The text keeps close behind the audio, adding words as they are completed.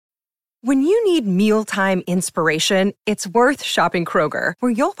When you need mealtime inspiration, it's worth shopping Kroger,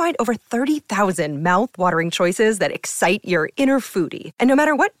 where you'll find over 30,000 mouth-watering choices that excite your inner foodie. And no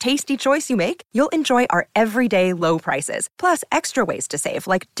matter what tasty choice you make, you'll enjoy our everyday low prices, plus extra ways to save,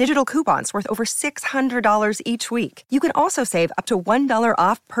 like digital coupons worth over $600 each week. You can also save up to $1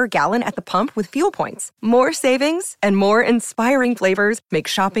 off per gallon at the pump with fuel points. More savings and more inspiring flavors make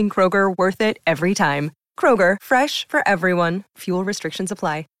shopping Kroger worth it every time. Kroger, fresh for everyone. Fuel restrictions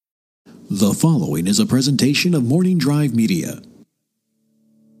apply. The following is a presentation of Morning Drive Media.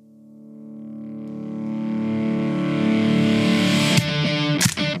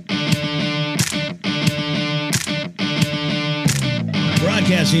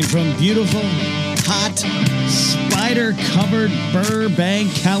 Broadcasting from beautiful, hot, spider-covered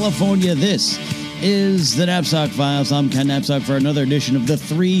Burbank, California, this is the Knapsack Files. I'm Ken Knapsack for another edition of The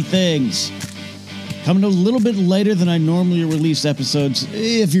Three Things. Coming a little bit later than I normally release episodes,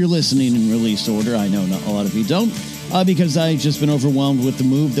 if you're listening in release order. I know not a lot of you don't, because I've just been overwhelmed with the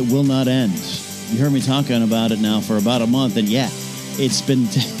move that will not end. You heard me talking about it now for about a month, and yeah, it's been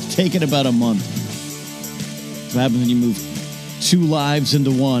taking about a month. That's what happens when you move two lives into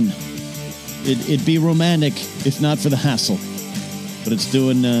one. It'd be romantic if not for the hassle, but it's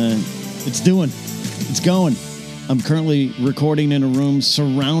going. I'm currently recording in a room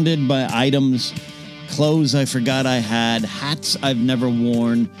surrounded by items, clothes I forgot I had, hats I've never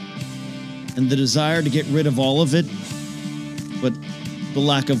worn, and the desire to get rid of all of it, but the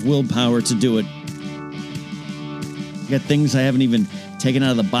lack of willpower to do it. I got things I haven't even taken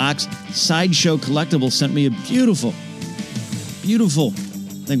out of the box. Sideshow Collectibles sent me a beautiful, I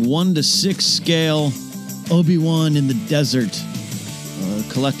think 1:6 scale Obi-Wan in the desert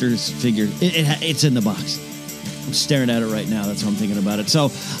collector's figure. It's in the box. I'm staring at it right now. That's how I'm thinking about it.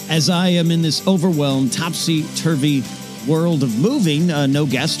 So as I am in this overwhelmed, topsy-turvy world of moving, no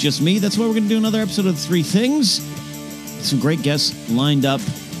guests, just me, that's why we're going to do another episode of Three Things. Some great guests lined up,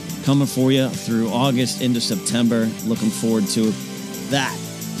 coming for you through August into September. Looking forward to that.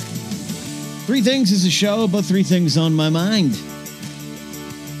 Three Things is a show about three things on my mind.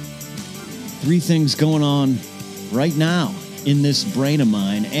 Three things going on right now in this brain of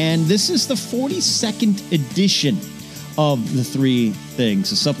mine, and this is the 42nd edition of The Three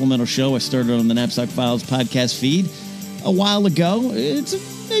Things, a supplemental show I started on the Knapsack Files podcast feed a while ago. It's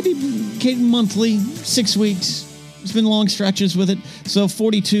maybe monthly, 6 weeks. There's been long stretches with it, so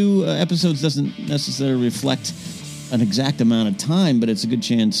 42 episodes doesn't necessarily reflect an exact amount of time, but it's a good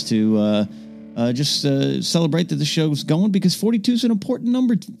chance to just celebrate that the show's going, because 42 is an important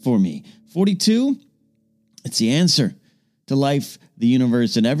number for me. 42, it's the answer to life, the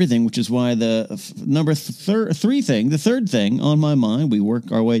universe, and everything, which is why the third thing on my mind, we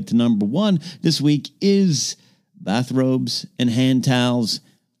work our way to number one this week, is bathrobes and hand towels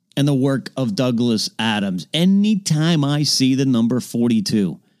and the work of Douglas Adams. Anytime I see the number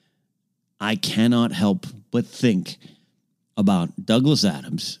 42, I cannot help but think about Douglas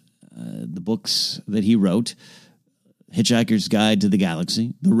Adams, the books that he wrote, Hitchhiker's Guide to the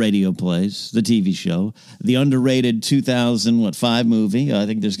Galaxy, the radio plays, the TV show, the underrated 2005 movie. I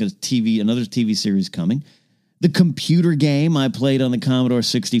think there's another TV series coming. The computer game I played on the Commodore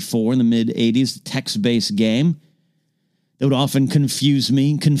 64 in the mid-'80s, the text-based game that would often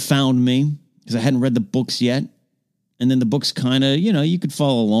confound me, because I hadn't read the books yet. And then the books kind of, you could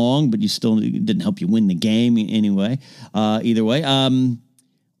follow along, but it didn't help you win the game anyway. Either way.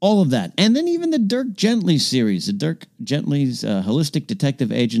 All of that. And then even the Dirk Gently series, the Dirk Gently's Holistic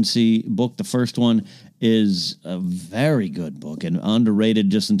Detective Agency book. The first one is a very good book and underrated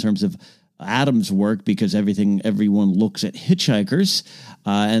just in terms of Adams' work, because everyone looks at hitchhikers.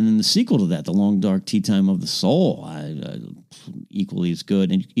 And then the sequel to that, The Long Dark Tea Time of the Soul, equally as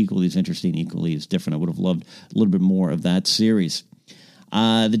good and equally as interesting, equally as different. I would have loved a little bit more of that series.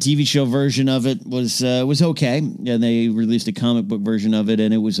 The TV show version of it was okay, and they released a comic book version of it,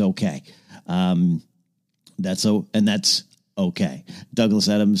 and it was okay. That's okay. Douglas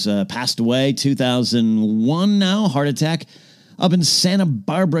Adams passed away 2001 now, heart attack, up in Santa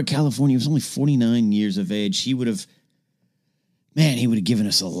Barbara, California. He was only 49 years of age. He would have given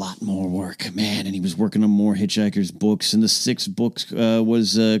us a lot more work, man. And he was working on more Hitchhiker's books, and the 6 books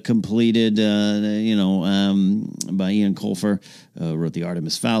was completed, by Ian Colfer, wrote the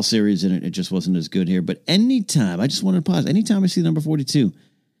Artemis Fowl series, and it just wasn't as good here. But I just wanted to pause. Anytime I see number 42,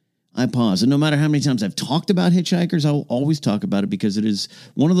 I pause. And no matter how many times I've talked about Hitchhikers, I'll always talk about it, because it is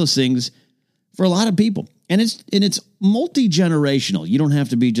one of those things for a lot of people. And it's multi-generational. You don't have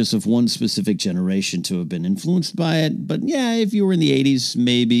to be just of one specific generation to have been influenced by it. But yeah, if you were in the 80s,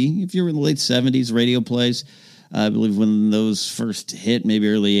 maybe. If you were in the late 70s, radio plays. I believe when those first hit, maybe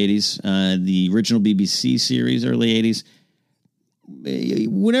early 80s, the original BBC series, early 80s.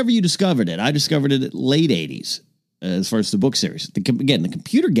 Whenever you discovered it, I discovered it late 80s as far as the book series. Again, the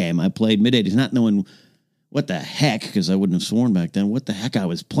computer game I played mid-80s, not knowing what the heck, because I wouldn't have sworn back then, what the heck I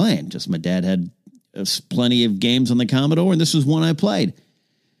was playing. Just my dad had plenty of games on the Commodore, and this was one I played. And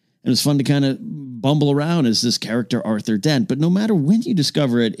it was fun to kind of bumble around as this character, Arthur Dent. But no matter when you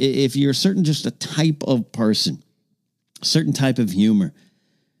discover it, if you're just a type of person, a certain type of humor,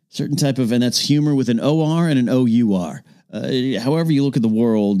 and that's humor with an O-R and an O-U-R. However you look at the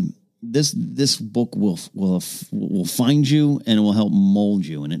world, this book will find you and it will help mold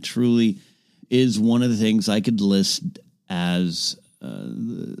you. And it truly is one of the things I could list as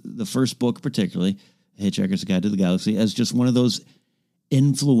the first book, particularly, Hitchhiker's Guide to the Galaxy, as just one of those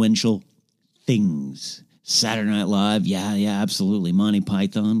influential things. Saturday Night Live, yeah, absolutely. Monty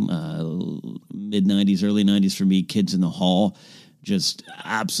Python, mid-90s, early 90s for me. Kids in the Hall just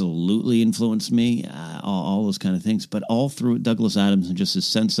absolutely influenced me. All those kind of things. But all through Douglas Adams and just his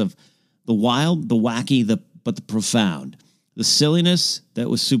sense of the wild, the wacky, but the profound. The silliness that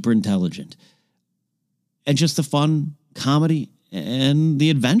was super intelligent. And just the fun, comedy, and the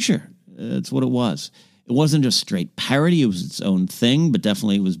adventure. That's what it was. It wasn't just straight parody. It was its own thing, but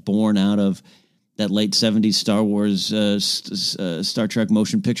definitely it was born out of that late 70s Star Wars, Star Trek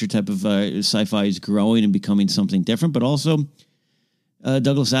motion picture type of sci-fi is growing and becoming something different, but also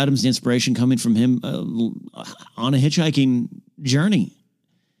Douglas Adams, the inspiration coming from him on a hitchhiking journey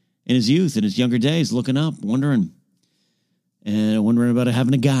in his youth, in his younger days, looking up, wondering about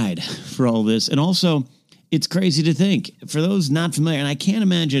having a guide for all this. And also, it's crazy to think, for those not familiar, and I can't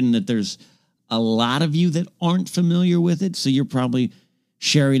imagine that there's a lot of you that aren't familiar with it, so you're probably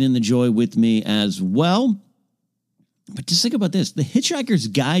sharing in the joy with me as well. But just think about this. The Hitchhiker's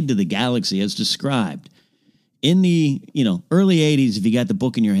Guide to the Galaxy, as described in the early 80s, if you got the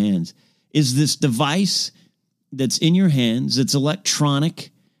book in your hands, is this device that's in your hands, it's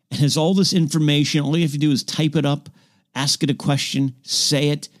electronic, and has all this information. All you have to do is type it up, ask it a question, say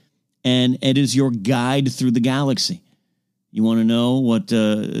it, and it is your guide through the galaxy. You want to know what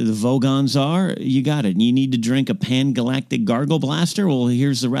the Vogons are? You got it. You need to drink a pan-galactic gargle blaster? Well,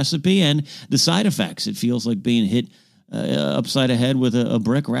 here's the recipe and the side effects. It feels like being hit upside the head with a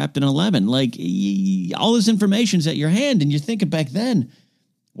brick wrapped in a lemon. Like, all this information's at your hand, and you think back then,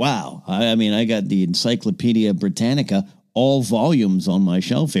 wow. I mean, I got the Encyclopedia Britannica, all volumes on my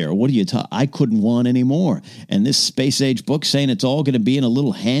shelf here. What do you talk? I couldn't want any more. And this space-age book saying it's all going to be in a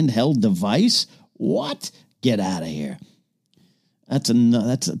little handheld device? What? Get out of here. That's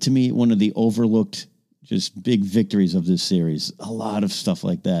to me one of the overlooked, just big victories of this series. A lot of stuff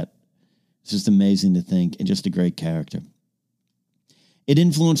like that. It's just amazing to think, and just a great character. It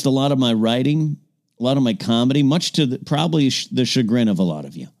influenced a lot of my writing, a lot of my comedy, much to probably the chagrin of a lot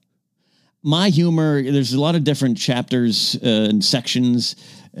of you. My humor, there's a lot of different chapters and sections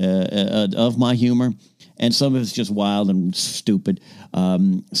of my humor. And some of it's just wild and stupid.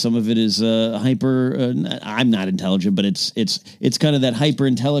 Some of it is hyper. I'm not intelligent, but it's kind of that hyper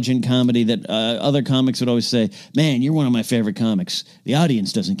intelligent comedy that other comics would always say, "Man, you're one of my favorite comics. The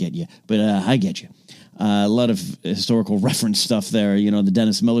audience doesn't get you, but I get you." A lot of historical reference stuff there, the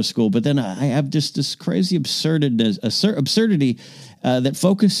Dennis Miller School. But then I have just this crazy absurdity that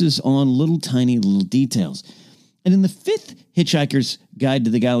focuses on little tiny details. And in the fifth Hitchhiker's Guide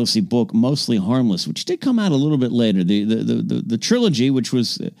to the Galaxy book, Mostly Harmless, which did come out a little bit later, the trilogy, which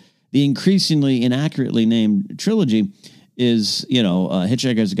was the increasingly inaccurately named trilogy, is,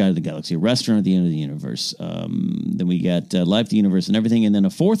 Hitchhiker's Guide to the Galaxy, Restaurant at the End of the Universe. Then we got Life, the Universe, and Everything. And then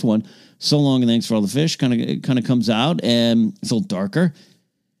a fourth one, So Long and Thanks for All the Fish, kind of comes out, and it's a little darker.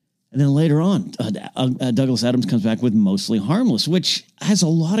 And then later on, Douglas Adams comes back with Mostly Harmless, which has a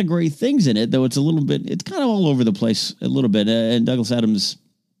lot of great things in it, though it's kind of all over the place a little bit. And Douglas Adams,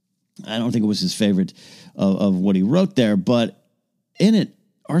 I don't think it was his favorite of what he wrote there, but in it,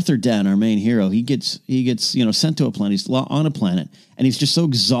 Arthur Dent, our main hero, he gets sent to a planet. He's on a planet, and he's just so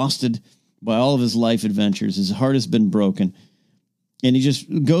exhausted by all of his life adventures. His heart has been broken, and he just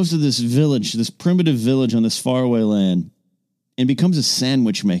goes to this village, this primitive village on this faraway land, and becomes a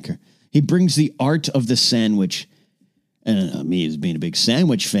sandwich maker. He brings the art of the sandwich. And me as being a big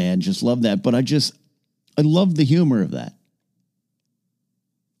sandwich fan, just love that. But I love the humor of that.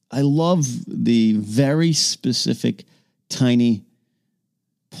 I love the very specific, tiny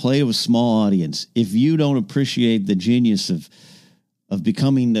play to a small audience. If you don't appreciate the genius of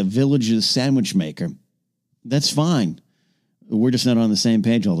becoming the village's sandwich maker, that's fine. we're just not on the same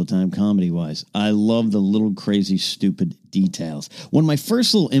page all the time, comedy-wise. I love the little crazy, stupid details. One of my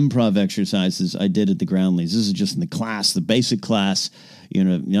first little improv exercises I did at the Groundlings, this is just in the class, the basic class, you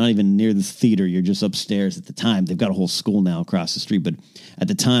know, you're not even near the theater, you're just upstairs at the time. They've got a whole school now across the street, but at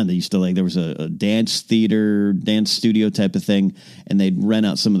the time they used to, like, there was a dance theater, dance studio type of thing, and they'd rent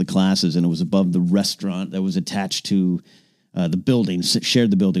out some of the classes, and it was above the restaurant that was attached to the building,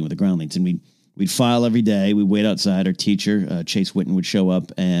 shared the building with the Groundlings, and we'd file every day. We'd wait outside. Our teacher, Chase Whitten, would show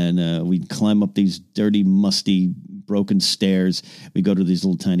up, and we'd climb up these dirty, musty, broken stairs. We'd go to these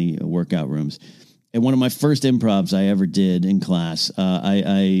little tiny workout rooms. And one of my first improvs I ever did in class,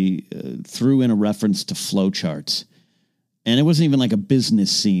 I threw in a reference to flowcharts. And it wasn't even like a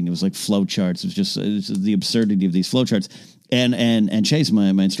business scene. It was like flowcharts. It was just the absurdity of these flowcharts. And Chase, my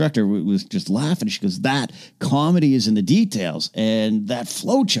instructor, was just laughing. She goes, that comedy is in the details. And that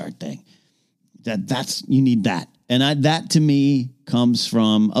flowchart thing, that's you need that. And that to me comes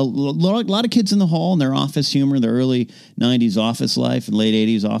from a lot of kids in the hall and their office humor, their early 90s office life and late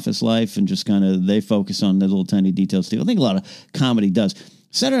 80s office life, and just kind of they focus on the little tiny details too. I think a lot of comedy does.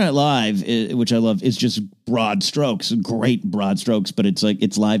 Saturday Night Live, which I love, is just broad strokes, great broad strokes, but it's like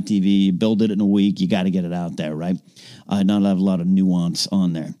it's live TV. You build it in a week, you got to get it out there, right? Not have a lot of nuance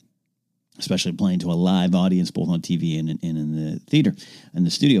on there, especially playing to a live audience, both on TV and in the theater and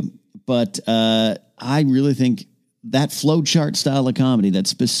the studio. But I really think that flowchart style of comedy, that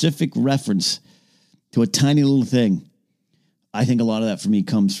specific reference to a tiny little thing, I think a lot of that for me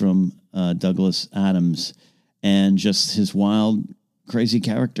comes from Douglas Adams and just his wild, crazy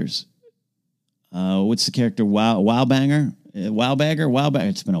characters. What's the character? Wowbanger? Wowbagger?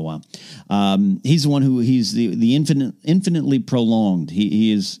 It's been a while. He's the one he's the infinitely prolonged.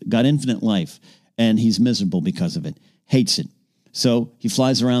 He has got infinite life, and he's miserable because of it. Hates it. So he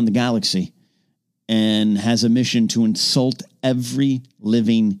flies around the galaxy and has a mission to insult every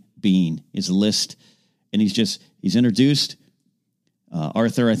living being. His list, and he's introduced.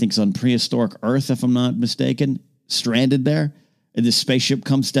 Arthur, I think, is on prehistoric Earth, if I'm not mistaken, stranded there. And this spaceship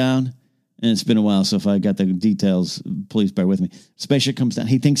comes down, and it's been a while, so if I got the details, please bear with me. Spaceship comes down.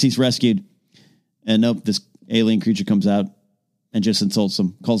 He thinks he's rescued, and nope, this alien creature comes out and just insults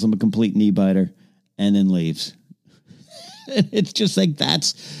him, calls him a complete knee-biter, and then leaves. It's just like,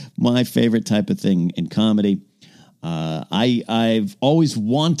 that's my favorite type of thing in comedy. I've always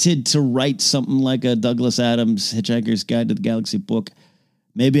wanted to write something like a Douglas Adams Hitchhiker's Guide to the Galaxy book.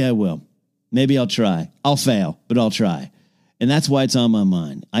 Maybe I will. Maybe I'll try. I'll fail, but I'll try. And that's why it's on my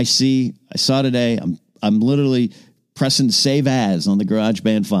mind. I saw today, I'm literally pressing save as on the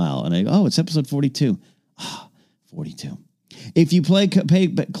GarageBand file. And it's episode 42. 42. If you pay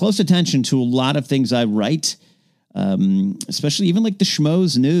close attention to a lot of things I write, especially even like the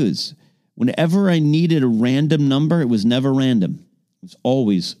Schmoes News, whenever I needed a random number, it was never random. It was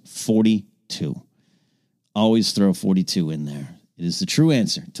always 42. Always throw 42 in there. It is the true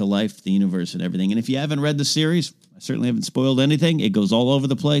answer to life, the universe, and everything. And if you haven't read the series, I certainly haven't spoiled anything. It goes all over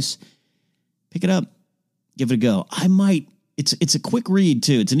the place. Pick it up. Give it a go. It's a quick read,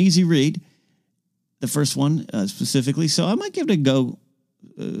 too. It's an easy read, the first one specifically. So I might give it a go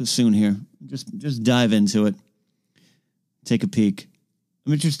soon here. Just dive into it. Take a peek.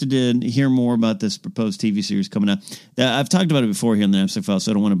 I'm interested to hear more about this proposed TV series coming up. I've talked about it before here on the Napster File,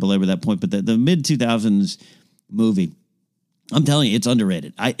 so I don't want to belabor that point. But the mid-2000s movie, I'm telling you, it's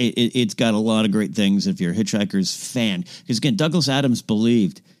underrated. It's got a lot of great things if you're a Hitchhiker's fan. Because, again, Douglas Adams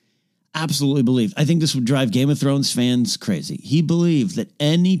absolutely believed. I think this would drive Game of Thrones fans crazy. He believed that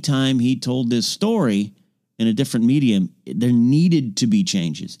any time he told this story in a different medium, there needed to be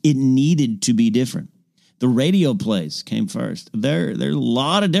changes. It needed to be different. The radio plays came first. There are a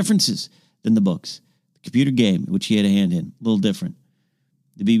lot of differences than the books. The computer game, which he had a hand in, a little different.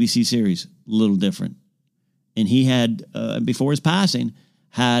 The BBC series, a little different. And he had, before his passing,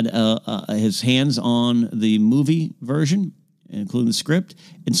 had his hands on the movie version, including the script,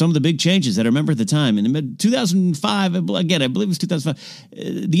 and some of the big changes that I remember at the time. In the mid-2005, again, I believe it was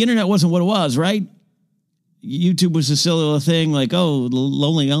 2005, the internet wasn't what it was, right? YouTube was a silly little thing like, the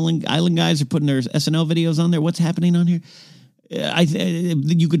Lonely Island guys are putting their SNL videos on there. What's happening on here?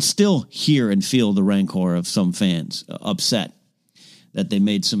 You could still hear and feel the rancor of some fans upset that they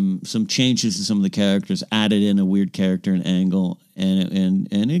made some changes to some of the characters, added in a weird character and angle. And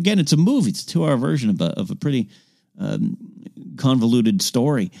again, it's a movie. It's a 2-hour version of a pretty convoluted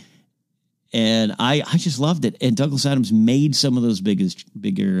story. And I just loved it. And Douglas Adams made some of those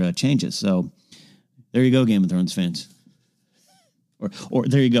bigger changes. So there you go, Game of Thrones fans. Or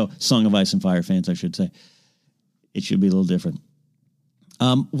there you go, Song of Ice and Fire fans, I should say. It should be a little different.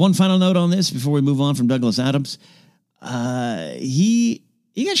 One final note on this before we move on from Douglas Adams. he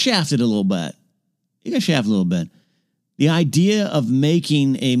got shafted a little bit. The idea of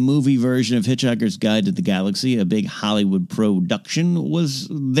making a movie version of Hitchhiker's Guide to the Galaxy, a big Hollywood production, was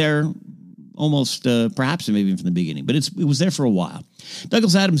there almost perhaps maybe even from the beginning, but it was there for a while.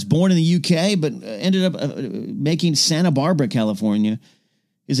 Douglas Adams, born in the UK, but ended up making Santa Barbara, California,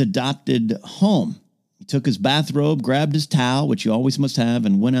 his adopted home. He took his bathrobe, grabbed his towel, which you always must have,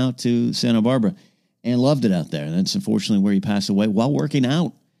 and went out to Santa Barbara and loved it out there. And that's unfortunately where he passed away while working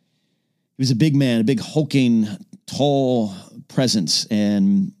out. He was a big man, a big hulking, tall presence,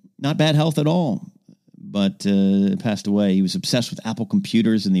 and not bad health at all, but passed away. He was obsessed with Apple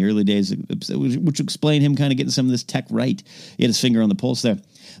computers in the early days, which explained him kind of getting some of this tech right. He had his finger on the pulse there.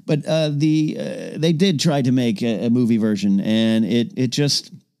 But they did try to make a movie version, and it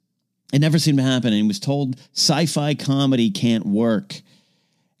never seemed to happen. And he was told sci-fi comedy can't work.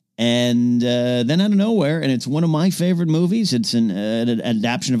 And then out of nowhere, and it's one of my favorite movies. It's an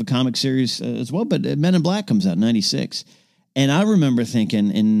adaptation of a comic series as well, but Men in Black comes out in 96. And I remember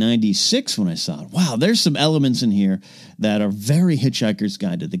thinking in 96 when I saw it, wow, there's some elements in here that are very Hitchhiker's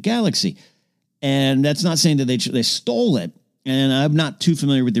Guide to the Galaxy. And that's not saying that they stole it. And I'm not too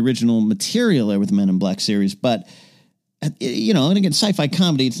familiar with the original material there with the Men in Black series, but, you know, and again, sci-fi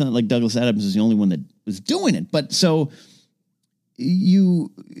comedy, it's not like Douglas Adams is the only one that was doing it. But so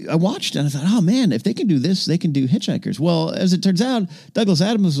I watched and I thought, oh man, if they can do this, they can do Hitchhikers. Well, as it turns out, Douglas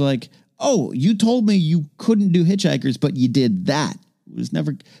Adams was like, oh, you told me you couldn't do Hitchhikers, but you did that. It was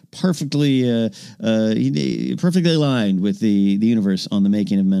never perfectly aligned with the universe on the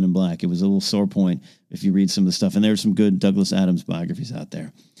making of Men in Black. It was a little sore point if you read some of the stuff, and there's some good Douglas Adams biographies out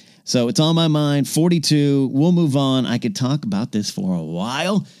there. So it's on my mind. 42. We'll move on. I could talk about this for a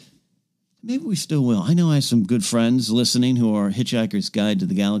while. Maybe we still will. I know I have some good friends listening who are Hitchhiker's Guide to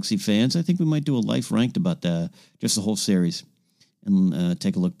the Galaxy fans. I think we might do a life ranked about just the whole series and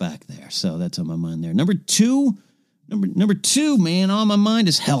take a look back there. So that's on my mind there. Number two, man, on my mind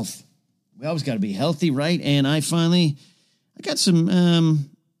is health. We always got to be healthy, right? And I got some,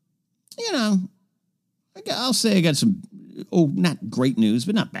 I'll say I got some, not great news,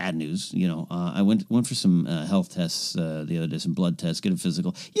 but not bad news. You know, I went for some health tests the other day, some blood tests, get a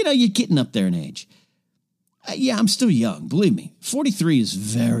physical. You know, you're getting up there in age. I'm still young, believe me. 43 is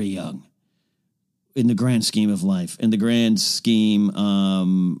very young in the grand scheme of life. In the grand scheme,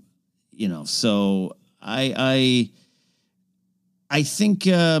 so I think,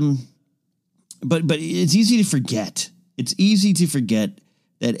 but it's easy to forget. It's easy to forget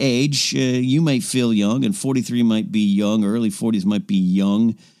that age. You might feel young, and 43 might be young. Early 40s might be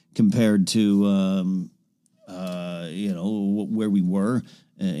young compared to, where we were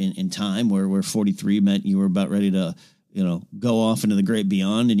in time, where 43 meant you were about ready to, go off into the great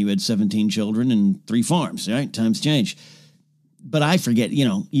beyond, and you had 17 children and 3 farms, right? Times change. But I forget,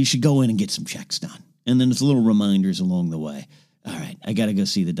 you should go in and get some checks done. And then there's little reminders along the way. All right, I got to go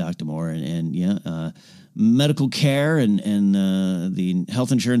see the doctor more. And medical care and the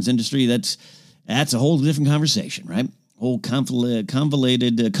health insurance industry, that's a whole different conversation, right? Whole convoluted,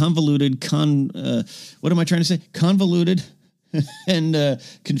 what am I trying to say? Convoluted and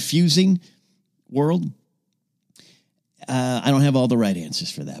confusing world. I don't have all the right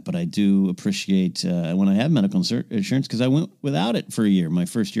answers for that, but I do appreciate when I have medical insurance, because I went without it for a year. My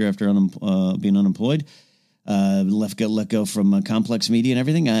first year after being unemployed, let go from Complex Media and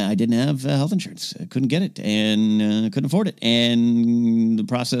everything. I didn't have health insurance. I couldn't get it and couldn't afford it. And the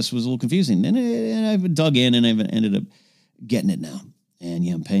process was a little confusing. And I've dug in and I've ended up getting it now. And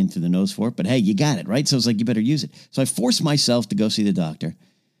I'm paying through the nose for it. But hey, you got it, right? So it's like, you better use it. So I forced myself to go see the doctor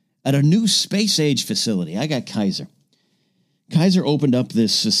at a new space age facility. I got Kaiser. Kaiser opened up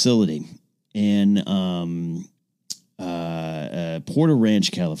this facility in Porter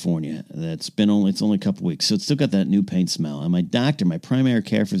Ranch, California. It's only a couple weeks, so it's still got that new paint smell. And my doctor, my primary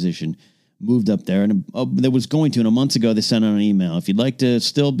care physician, moved up there, and that was going to. And a month ago, they sent out an email. If you'd like to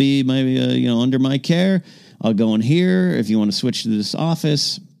still be under my care, I'll go in here. If you want to switch to this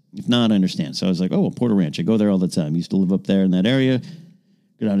office, if not, I understand. So I was like, Porter Ranch. I go there all the time. I used to live up there in that area.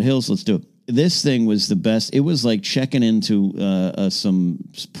 Get out of hills. Let's do it. This thing was the best. It was like checking into some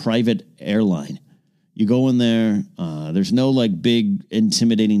private airline. You go in there. There's no like big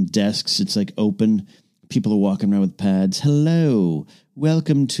intimidating desks. It's like open. People are walking around with pads. Hello,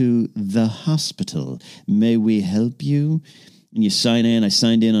 welcome to the hospital. May we help you? And you sign in. I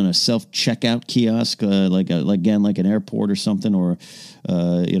signed in on a self-checkout kiosk, like an airport or something, or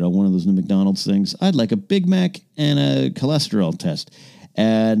one of those new McDonald's things. I'd like a Big Mac and a cholesterol test.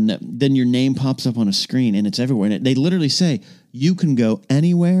 And then your name pops up on a screen, and it's everywhere. And they literally say, you can go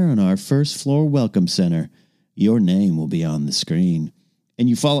anywhere on our first floor welcome center. your name will be on the screen. And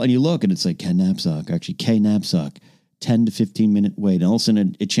you follow and you look and it's like Ken Napzok, actually K Napzok, 10 to 15 minute wait. And all of a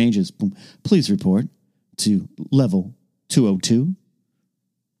sudden it changes. Boom. Please report to level 202,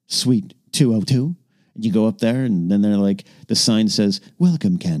 suite 202. And you go up there and then they're like, the sign says,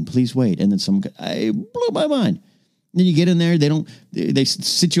 welcome, Ken, please wait. And then I blew my mind. And then you get in there, they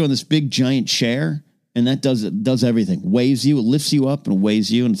sit you on this big giant chair. And that does everything. Weighs you, it lifts you up and weighs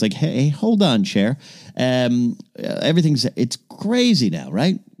you. And it's like, hey, hold on, chair. It's crazy now,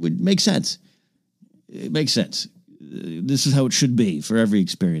 right? It makes sense. It makes sense. This is how it should be for every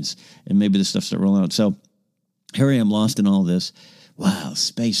experience. And maybe this stuff starts rolling out. So here I am lost in all this. Wow,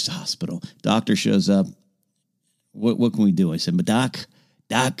 space hospital. Doctor shows up. What can we do? I said, but Doc,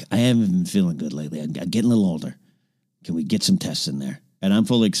 I haven't been feeling good lately. I'm getting a little older. Can we get some tests in there? And I'm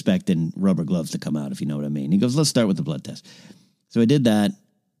fully expecting rubber gloves to come out, if you know what I mean. He goes, let's start with the blood test. So I did that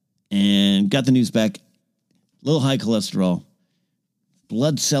and got the news back. A little high cholesterol.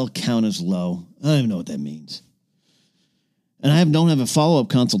 Blood cell count is low. I don't even know what that means. And I don't have a follow-up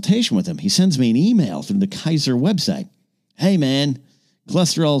consultation with him. He sends me an email through the Kaiser website. Hey, man,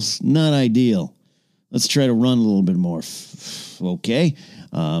 cholesterol's not ideal. Let's try to run a little bit more. Okay.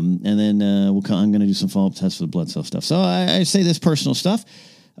 And then I'm going to do some follow-up tests for the blood cell stuff. So I say this personal stuff.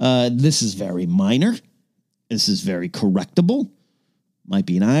 This is very minor. This is very correctable. Might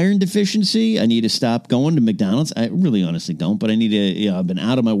be an iron deficiency. I need to stop going to McDonald's. I really honestly don't, but I need to, I've been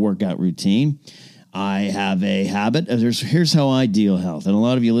out of my workout routine. I have a habit. Here's how I deal health. And a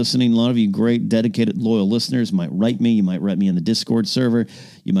lot of you listening, a lot of you great, dedicated, loyal listeners might write me. You might write me in the Discord server.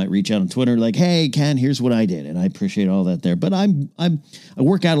 You might reach out on Twitter like, hey, Ken, here's what I did. And I appreciate all that there. But I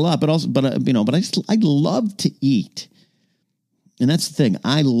work out a lot, but I love to eat. And that's the thing.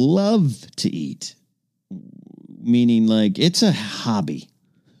 I love to eat, meaning like it's a hobby.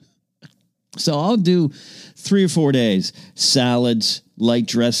 So I'll do 3 or 4 days, salads, light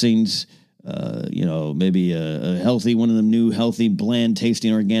dressings, maybe a healthy, one of them new healthy, bland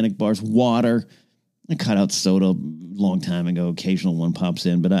tasting organic bars, water. I cut out soda a long time ago. Occasional one pops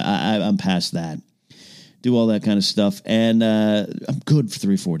in, but I'm past that. Do all that kind of stuff. And I'm good for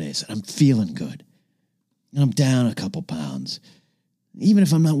 3 or 4 days. I'm feeling good. And I'm down a couple pounds. Even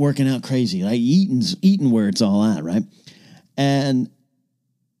if I'm not working out crazy, like eating where it's all at, right? And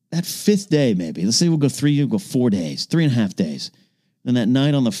that 5th day, maybe, let's say we'll go 4 days, 3.5 days. Then that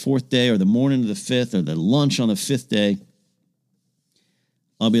night on the 4th day or the morning of the 5th or the lunch on the 5th day,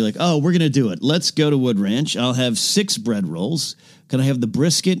 I'll be like, oh, we're going to do it. Let's go to Wood Ranch. I'll have 6 bread rolls. Can I have the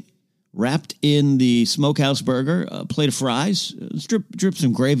brisket wrapped in the smokehouse burger, a plate of fries, drip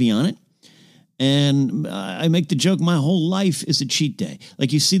some gravy on it. And I make the joke, my whole life is a cheat day.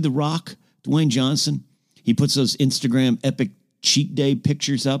 Like you see The Rock, Dwayne Johnson, he puts those Instagram epic cheat day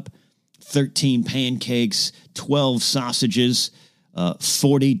pictures up, 13 pancakes, 12 sausages,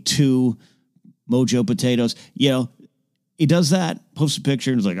 42 Mojo potatoes. He does that, posts a picture,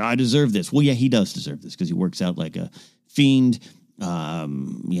 and is like, I deserve this. Well, yeah, he does deserve this because he works out like a fiend. I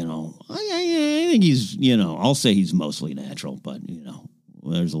think he's, I'll say he's mostly natural, but,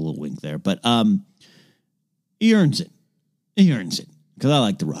 there's a little wink there. But he earns it. He earns it because I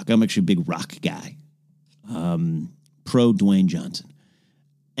like The Rock. I'm actually a big Rock guy. Pro Dwayne Johnson.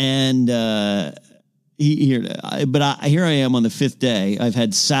 And here I am on the 5th day. I've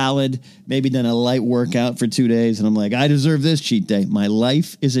had salad, maybe done a light workout for 2 days, and I'm like, I deserve this cheat day. My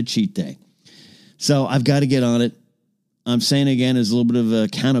life is a cheat day. So I've got to get on it. I'm saying again, as a little bit of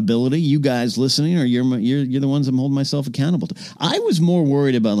accountability. You guys listening, or you're the ones I'm holding myself accountable to. I was more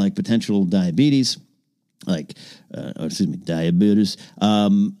worried about like potential diabetes, diabetes,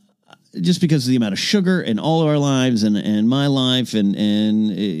 just because of the amount of sugar in all of our lives and my life, and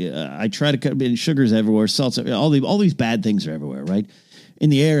I try to cut. And sugar's everywhere, salts, all these bad things are everywhere, right?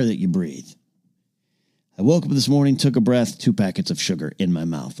 In the air that you breathe. I woke up this morning, took a breath, 2 packets of sugar in my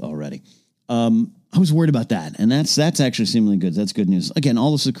mouth already. I was worried about that, and that's actually seemingly good. That's good news. Again,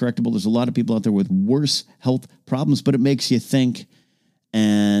 all this is correctable. There's a lot of people out there with worse health problems, but it makes you think.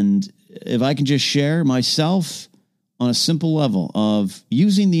 And if I can just share myself on a simple level of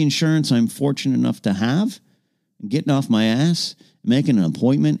using the insurance I'm fortunate enough to have, getting off my ass, making an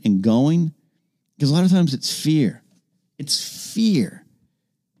appointment and going, because a lot of times it's fear. It's fear.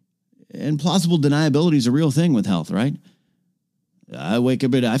 And plausible deniability is a real thing with health, right? I wake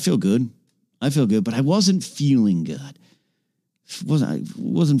up and I feel good. But I wasn't feeling good. I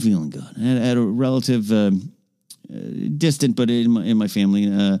wasn't feeling good. I had a relative, distant, but in my family,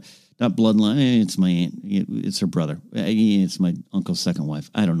 not bloodline. It's my aunt. It's her brother. It's my uncle's second wife.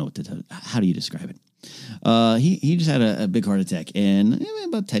 I don't know what to tell you. How do you describe it? He just had a big heart attack, and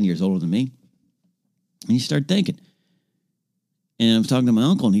about 10 years older than me. And you start thinking. And I'm talking to my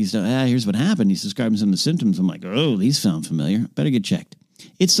uncle, and he's here's what happened. He's describing some of the symptoms. I'm like, oh, these sound familiar. Better get checked.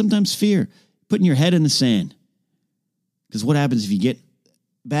 It's sometimes fear, putting your head in the sand. Because what happens if you get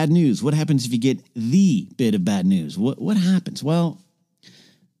bad news? What happens if you get the bit of bad news? What happens? Well,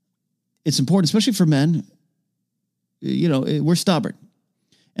 it's important, especially for men. You know, we're stubborn.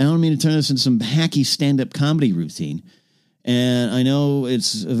 And I don't mean to turn this into some hacky stand-up comedy routine. And I know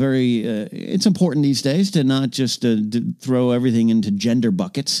it's it's important these days to not just throw everything into gender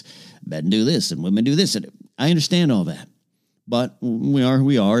buckets. Men do this and women do this. And I understand all that. But we are who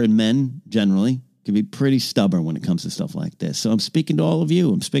we are, and men generally can be pretty stubborn when it comes to stuff like this. So I'm speaking to all of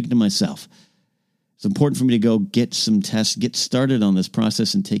you. I'm speaking to myself. It's important for me to go get some tests, get started on this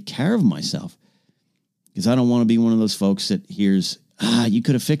process, and take care of myself. Because I don't want to be one of those folks that hears, you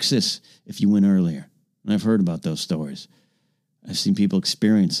could have fixed this if you went earlier. And I've heard about those stories. I've seen people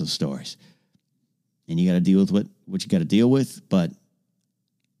experience those stories. And you got to deal with what you got to deal with, but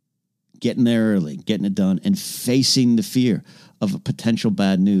getting there early, getting it done, and facing the fear of a potential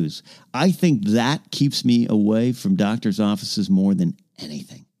bad news. I think that keeps me away from doctors' offices more than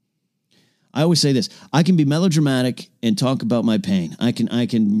anything. I always say this, I can be melodramatic and talk about my pain. I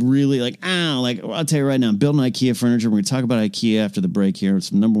can really I'll tell you right now, I'm building IKEA furniture. We're going to talk about IKEA after the break here.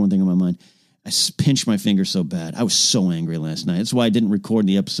 It's the number one thing on my mind. I pinched my finger so bad. I was so angry last night. That's why I didn't record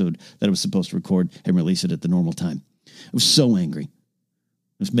the episode that I was supposed to record and release it at the normal time. I was so angry.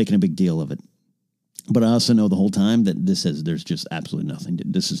 I was making a big deal of it. But I also know the whole time that there's just absolutely nothing.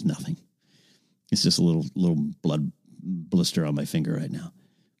 This is nothing. It's just a little blood blister on my finger right now.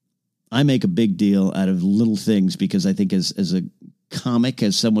 I make a big deal out of little things because I think as a comic,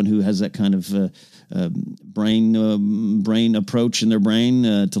 as someone who has that kind of brain approach in their brain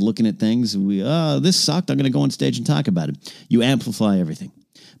to looking at things, this sucked, I'm going to go on stage and talk about it. You amplify everything.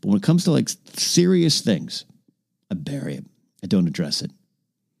 But when it comes to like serious things, I bury it. I don't address it.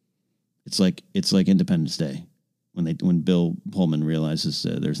 It's like Independence Day when Bill Pullman realizes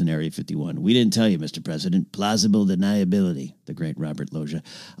there's an Area 51. We didn't tell you, Mr. President. Plausible deniability. The great Robert Loggia.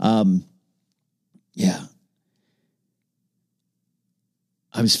 Yeah.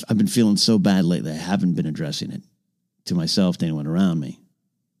 I've been feeling so bad lately. I haven't been addressing it to myself, to anyone around me.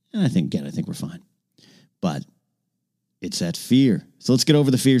 And I think we're fine. But it's that fear. So let's get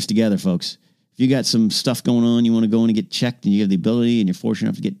over the fears together, folks. If you got some stuff going on, you want to go in and get checked, and you have the ability, and you're fortunate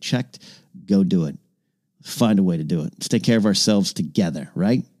enough to get checked, go do it. Find a way to do it. Let's take care of ourselves together,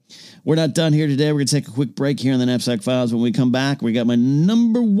 right? We're not done here today. We're going to take a quick break here on the Knapsack Files. When we come back, we got the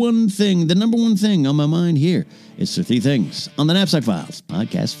number one thing on my mind here. It's the 3 Things on the Knapsack Files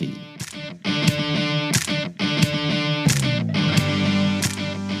podcast feed.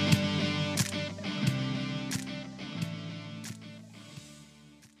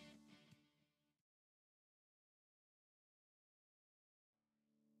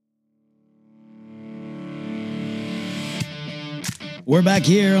 We're back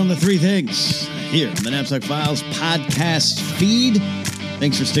here on the 3 Things, here on the Knapsack Files podcast feed.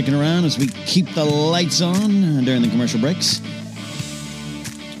 Thanks for sticking around as we keep the lights on during the commercial breaks.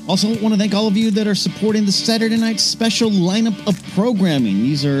 Also, want to thank all of you that are supporting the Saturday night special lineup of programming.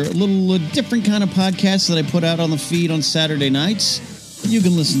 These are a little different kind of podcasts that I put out on the feed on Saturday nights. But you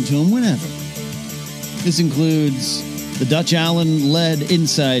can listen to them whenever. This includes the Dutch Allen-led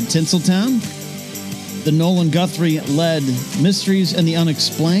Inside Tinseltown, the Nolan Guthrie-led Mysteries and the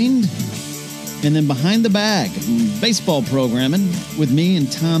Unexplained, and then Behind the Bag, baseball programming with me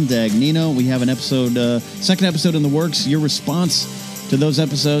and Tom Dagnino. We have an episode, second episode in the works. Your response to those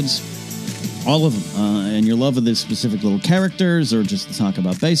episodes, all of them, and your love of the specific little characters or just to talk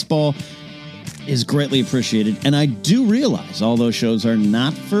about baseball is greatly appreciated. And I do realize all those shows are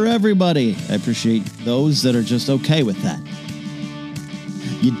not for everybody. I appreciate those that are just okay with that.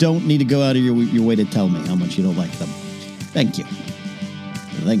 You don't need to go out of your way to tell me how much you don't like them. Thank you.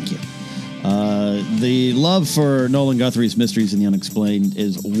 Thank you. The love for Nolan Guthrie's Mysteries and the Unexplained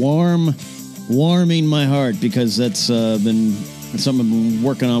is warming my heart because that's been something I've been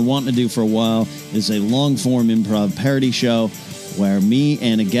working on, wanting to do for a while. It's a long-form improv parody show where me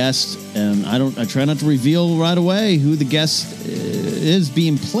and a guest, and I try not to reveal right away who the guest is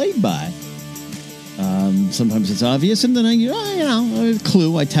being played by. Sometimes it's obvious, and then a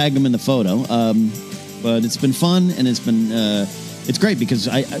clue. I tag them in the photo. But it's been fun, and it's great because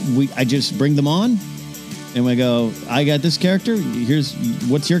I just bring them on, and we go, I got this character.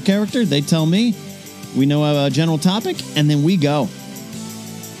 What's your character? They tell me. We know a general topic, and then we go.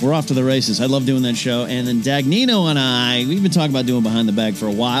 We're off to the races. I love doing that show. And then Dagnino and we've been talking about doing Behind the Bag for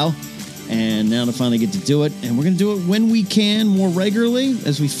a while. And now to finally get to do it. And we're going to do it when we can, more regularly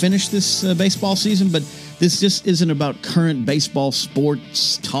as we finish this baseball season. But this just isn't about current baseball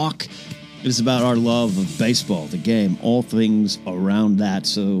sports talk. It is about our love of baseball, the game, all things around that.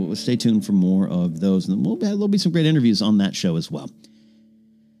 So stay tuned for more of those. And there'll be some great interviews on that show as well.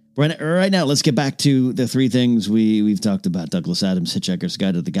 Right now, let's get back to the three things we've talked about. Douglas Adams, Hitchhiker's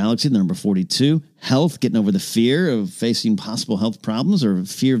Guide to the Galaxy, number 42. Health, getting over the fear of facing possible health problems or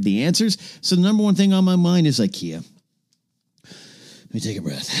fear of the answers. So the number one thing on my mind is IKEA. Let me take a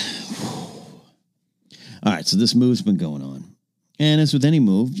breath. All right, so this move's been going on. And as with any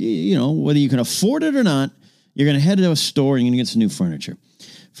move, you know, whether you can afford it or not, you're going to head to a store and you're going to get some new furniture.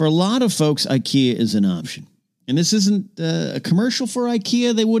 For a lot of folks, IKEA is an option. And this isn't a commercial for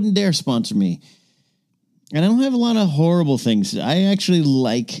IKEA. They wouldn't dare sponsor me. And I don't have a lot of horrible things. I actually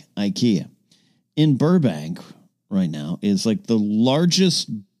like IKEA. In Burbank right now is like the largest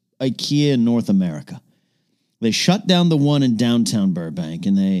IKEA in North America. They shut down the one in downtown Burbank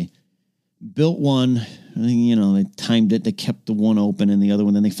and they built one. You know, they timed it. They kept the one open and the other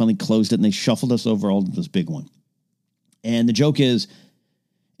one. Then they finally closed it and they shuffled us over all to this big one. And the joke is,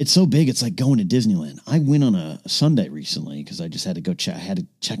 it's so big, it's like going to Disneyland. I went on a Sunday recently because I just had to go check. I had to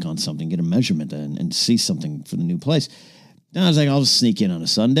check on something, get a measurement and see something for the new place. And I was like, I'll just sneak in on a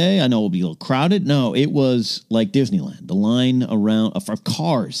Sunday. I know it'll be a little crowded. No, it was like Disneyland. The line around for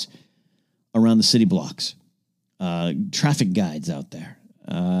cars around the city blocks, traffic guides out there,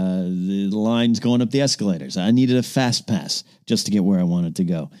 the lines going up the escalators. I needed a fast pass just to get where I wanted to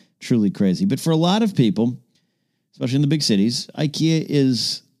go. Truly crazy. But for a lot of people, especially in the big cities, IKEA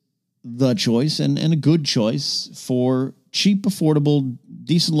is the choice and a good choice for cheap, affordable,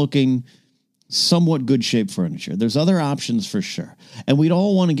 decent-looking, somewhat good-shaped furniture. There's other options for sure. And we'd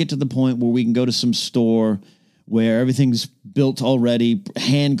all want to get to the point where we can go to some store where everything's built already,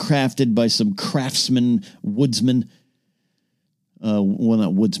 handcrafted by some craftsman, woodsman. Well,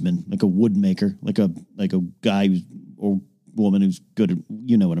 not woodsman, like a wood maker, like a guy or woman who's good at,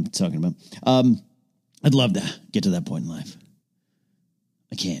 you know what I'm talking about. I'd love to get to that point in life.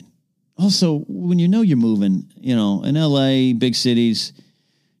 I can't. Also, when you know you're moving, you know, in LA, big cities,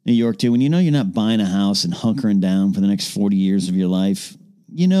 New York too, when you know you're not buying a house and hunkering down for the next 40 years of your life,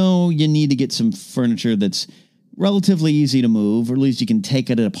 you know you need to get some furniture that's relatively easy to move, or at least you can take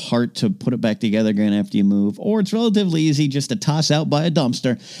it apart to put it back together again after you move, or it's relatively easy just to toss out by a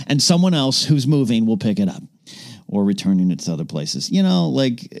dumpster and someone else who's moving will pick it up or returning it to other places. You know,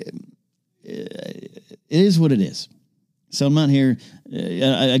 like, it is what it is. So I'm not here.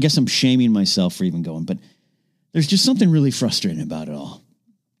 I guess I'm shaming myself for even going, but there's just something really frustrating about it all.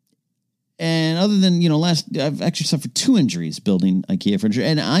 And other than, you know, I've actually suffered 2 injuries building IKEA furniture,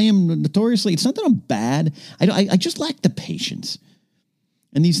 and I am notoriously, it's not that I'm bad. I just lack the patience.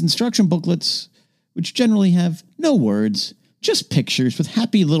 And these instruction booklets, which generally have no words, just pictures with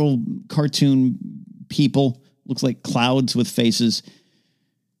happy little cartoon people, looks like clouds with faces.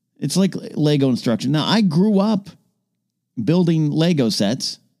 It's like Lego instruction. Now, I grew up building Lego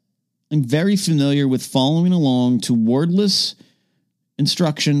sets. I'm very familiar with following along to wordless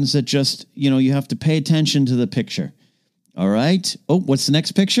instructions that just, you know, you have to pay attention to the picture. All right. Oh, what's the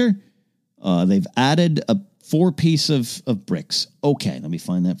next picture? They've added a 4-piece of bricks. Okay, let me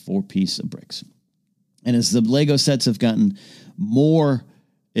find that 4-piece of bricks. And as the Lego sets have gotten more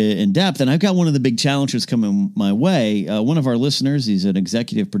in depth, and I've got one of the big challenges coming my way. One of our listeners, he's an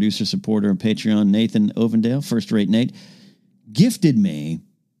executive producer, supporter on Patreon, Nathan Ovendale, First Rate Nate, gifted me,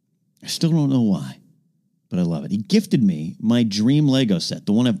 I still don't know why, but I love it. He gifted me my dream Lego set,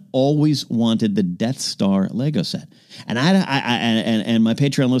 the one I've always wanted, the Death Star Lego set. And and my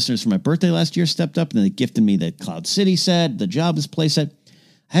Patreon listeners for my birthday last year stepped up, and they gifted me the Cloud City set, the Jabba's play set.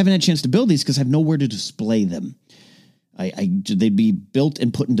 I haven't had a chance to build these because I have nowhere to display them. They'd be built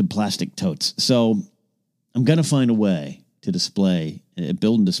and put into plastic totes. So I'm going to find a way to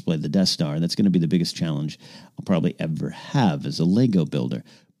build and display the Death Star. That's going to be the biggest challenge I'll probably ever have as a Lego builder.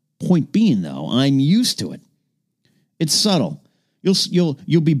 Point being, though, I'm used to it. It's subtle.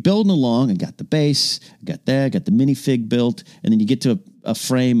 You'll be building along. I got the base, I got the minifig built, and then you get to a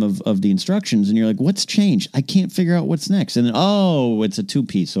frame of the instructions, and you're like, what's changed? I can't figure out what's next. And then, it's a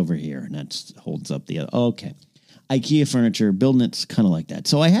 2-piece over here, and that holds up the other. Okay. IKEA furniture, building it's kind of like that.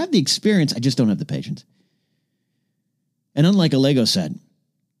 So I have the experience, I just don't have the patience. And unlike a Lego set,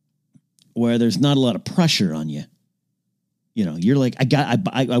 where there's not a lot of pressure on you, you know, you're like,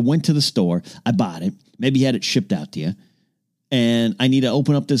 I went to the store, I bought it, maybe had it shipped out to you, and I need to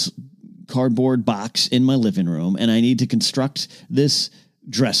open up this cardboard box in my living room, and I need to construct this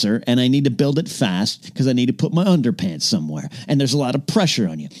dresser and I need to build it fast because I need to put my underpants somewhere. And there's a lot of pressure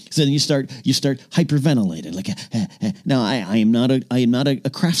on you. So then you start hyperventilating. Like, now I am not a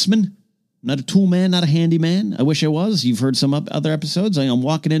craftsman, not a tool man, not a handyman. I wish I was. You've heard some other episodes. I'm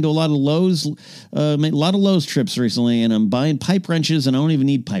walking into a lot of Lowe's trips recently, and I'm buying pipe wrenches, and I don't even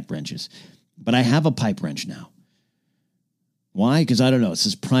need pipe wrenches. But I have a pipe wrench now. Why? Because I don't know. It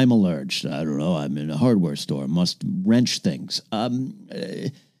says primal urge. I don't know. I'm in a hardware store. Must wrench things. So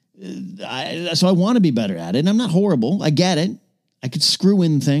I want to be better at it. And I'm not horrible. I get it. I could screw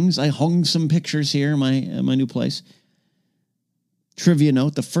in things. I hung some pictures here in my new place. Trivia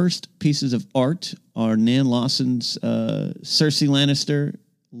note, the first pieces of art are Nan Lawson's Cersei Lannister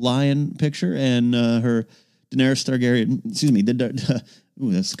lion picture and her Daenerys Targaryen, excuse me,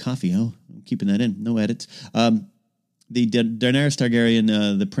 ooh, that's coffee, I'm keeping that in, no edits. The Daenerys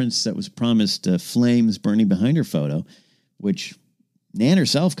Targaryen, the prince that was promised flames burning behind her photo, which Nan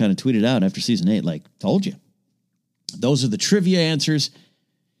herself kind of tweeted out after season 8, like, told you. Those are the trivia answers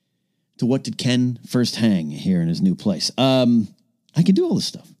to what did Ken first hang here in his new place. I can do all this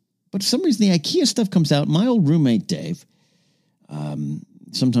stuff. But for some reason, the IKEA stuff comes out. My old roommate, Dave,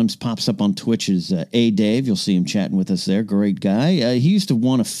 sometimes pops up on Twitch as Dave. You'll see him chatting with us there. Great guy. He used to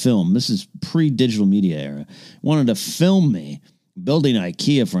want to film. This is pre-digital media era. Wanted to film me building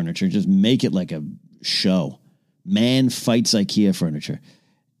IKEA furniture. Just make it like a show. Man fights IKEA furniture.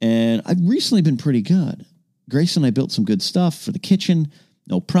 And I've recently been pretty good. Grace and I built some good stuff for the kitchen.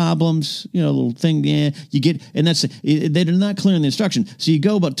 No problems, a little thing. Yeah, you get, and they're not clear in the instruction. So you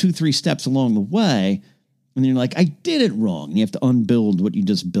go about 2-3 steps along the way, and you're like, I did it wrong. And you have to unbuild what you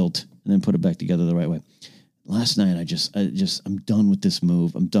just built and then put it back together the right way. Last night, I'm done with this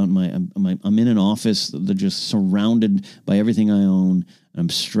move. I'm done. I'm in an office. They're just surrounded by everything I own. I'm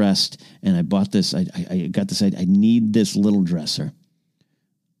stressed, and I bought this. I got this. I need this little dresser.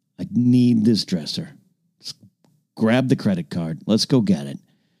 I need this dresser. Grab the credit card. Let's go get it.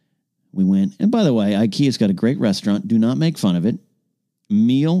 We went. And by the way, IKEA's got a great restaurant. Do not make fun of it.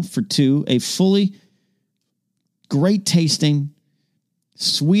 Meal for 2. A fully great tasting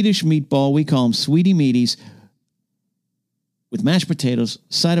Swedish meatball. We call them Sweetie Meaties. With mashed potatoes,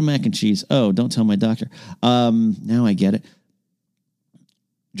 side of mac and cheese. Oh, don't tell my doctor. Now I get it.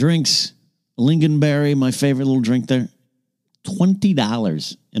 Drinks. Lingonberry, my favorite little drink there.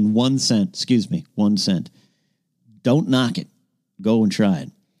 $20.01. Excuse me, 1 cent. Don't knock it. Go and try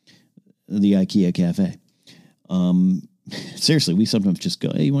it. The IKEA Cafe. Seriously, we sometimes just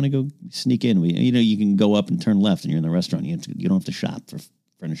go, hey, you want to go sneak in? You can go up and turn left and you're in the restaurant. You don't have to shop for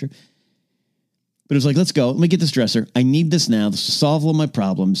furniture. But it was like, let's go. Let me get this dresser. I need this now. This will solve all my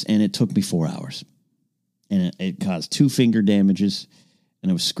problems. And it took me 4 hours. And it caused 2 finger damages.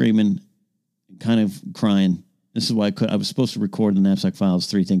 And I was screaming, kind of crying. This is why I was supposed to record the Knapsack Files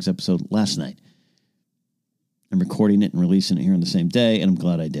 3 Things episode last night. I'm recording it and releasing it here on the same day, and I'm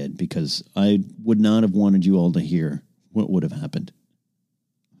glad I did, because I would not have wanted you all to hear what would have happened.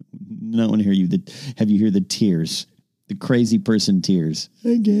 Not want to hear have you hear the tears, the crazy person tears.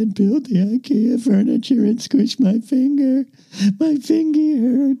 I can't build the IKEA furniture and squish my finger. My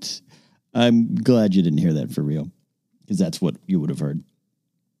finger hurts. I'm glad you didn't hear that for real, because that's what you would have heard.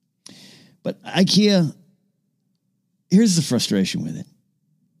 But IKEA, here's the frustration with it.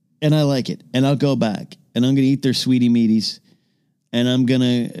 And I like it. And I'll go back. And I'm going to eat their Sweetie Meaties. And I'm going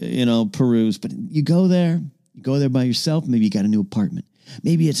to, peruse. But you go there by yourself. Maybe you got a new apartment.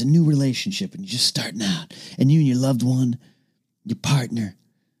 Maybe it's a new relationship and you're just starting out. And you and your loved one, your partner,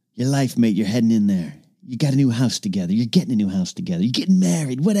 your life mate, you're heading in there. You got a new house together. You're getting a new house together. You're getting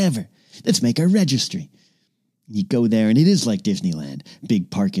married, whatever. Let's make our registry. You go there and it is like Disneyland. Big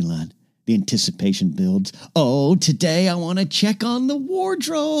parking lot. The anticipation builds. Oh, today I want to check on the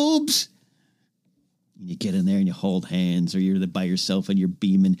wardrobes. And you get in there and you hold hands, or you're by yourself and you're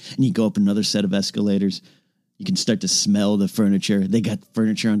beaming, and you go up another set of escalators. You can start to smell the furniture. They got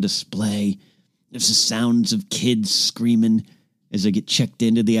furniture on display. There's the sounds of kids screaming as they get checked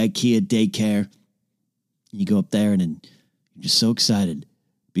into the IKEA daycare. You go up there and you're just so excited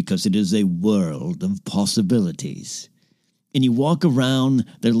because it is a world of possibilities. And you walk around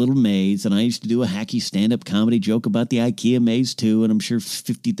their little maze, and I used to do a hacky stand-up comedy joke about the IKEA maze too, and I'm sure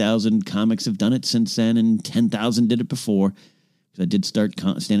 50,000 comics have done it since then, and 10,000 did it before, because I did start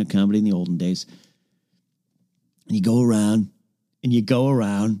stand-up comedy in the olden days. And you go around,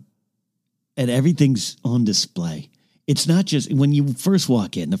 and everything's on display. It's not just, when you first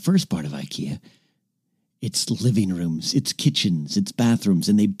walk in, the first part of IKEA, it's living rooms, it's kitchens, it's bathrooms,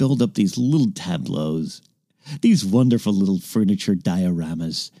 and they build up these little tableaus. These wonderful little furniture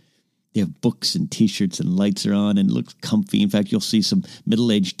dioramas. They have books and T-shirts and lights are on and it looks comfy. In fact, you'll see some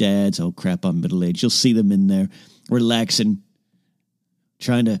middle-aged dads. Oh, crap, I'm middle-aged. You'll see them in there relaxing,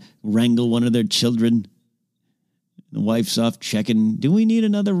 trying to wrangle one of their children. The wife's off checking, do we need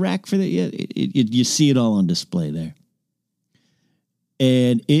another rack for that? Yeah, you see it all on display there.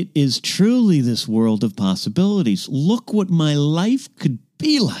 And it is truly this world of possibilities. Look what my life could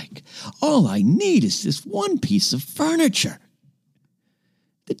be like. All I need is this one piece of furniture.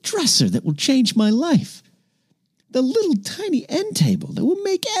 The dresser that will change my life. The little tiny end table that will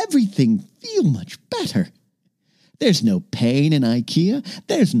make everything feel much better. There's no pain in IKEA.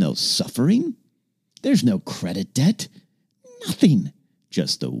 There's no suffering. There's no credit debt. Nothing.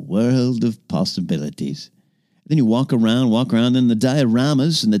 Just a world of possibilities. Then you walk around, then the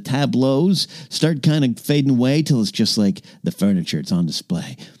dioramas and the tableaus start kind of fading away till it's just like the furniture, it's on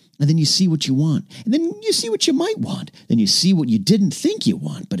display. And then you see what you want. And then you see what you might want. Then you see what you didn't think you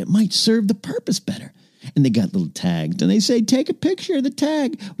want, but it might serve the purpose better. And they got little tags. And they say, take a picture of the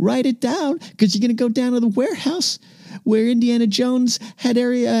tag. Write it down, because you're going to go down to the warehouse where Indiana Jones had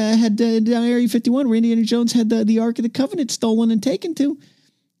Area 51, where Indiana Jones had the Ark of the Covenant stolen and taken to.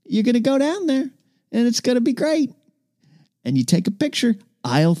 You're going to go down there, and it's going to be great. And you take a picture.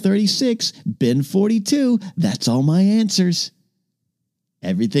 Aisle 36, bin 42. That's all my answers.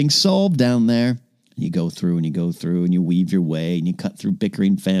 Everything's solved down there. You go through and you weave your way and you cut through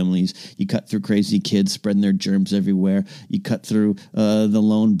bickering families. You cut through crazy kids spreading their germs everywhere. You cut through the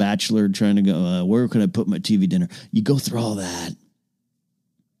lone bachelor trying to go, where can I put my TV dinner? You go through all that. And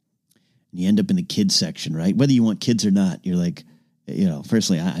you end up in the kids section, right? Whether you want kids or not, you're like,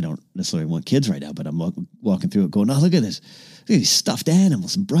 firstly, I don't necessarily want kids right now, but I'm walking through it going, oh, look at this. Look at these stuffed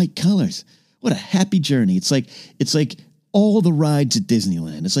animals and bright colors. What a happy journey. It's like all the rides at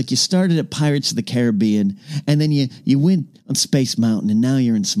Disneyland. It's like you started at Pirates of the Caribbean, and then you went on Space Mountain, and now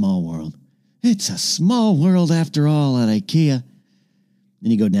you're in Small World. It's a small world after all at IKEA.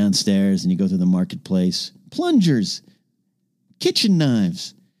 Then you go downstairs, and you go through the marketplace. Plungers, kitchen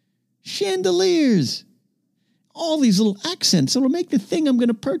knives, chandeliers, all these little accents that'll make the thing I'm going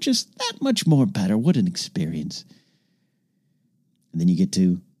to purchase that much more better. What an experience. And then you get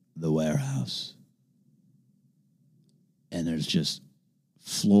to the warehouse. And there's just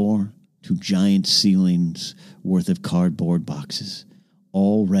floor to giant ceilings worth of cardboard boxes,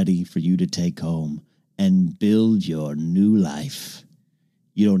 all ready for you to take home and build your new life.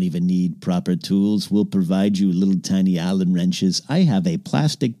 You don't even need proper tools. We'll provide you little tiny Allen wrenches. I have a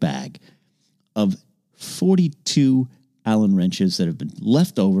plastic bag of 42 Allen wrenches that have been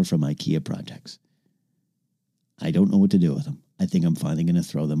left over from IKEA projects. I don't know what to do with them. I think I'm finally going to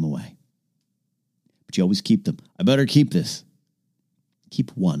throw them away. But you always keep them. I better keep this.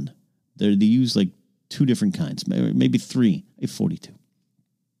 Keep one. They use like 2 different kinds, maybe 3. I have 42.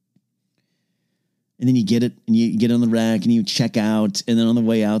 And then you get it, and you get on the rack, and you check out, and then on the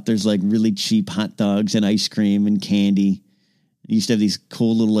way out, there's like really cheap hot dogs and ice cream and candy. You used to have these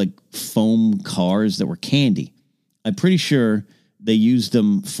cool little like foam cars that were candy. I'm pretty sure they used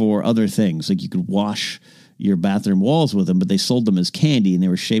them for other things. Like you could wash your bathroom walls with them, but they sold them as candy, and they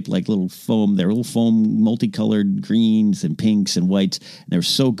were shaped like little foam. They were little foam, multicolored greens and pinks and whites. And they were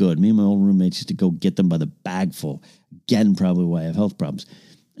so good. Me and my old roommates used to go get them by the bagful. Again, probably why I have health problems.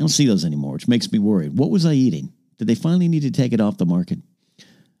 I don't see those anymore, which makes me worried. What was I eating? Did they finally need to take it off the market?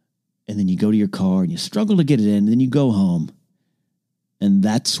 And then you go to your car, and you struggle to get it in, and then you go home. And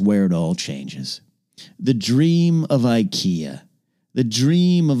that's where it all changes. The dream of IKEA, the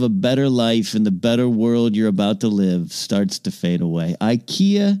dream of a better life in the better world you're about to live starts to fade away.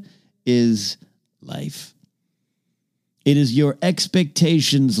 IKEA is life. It is your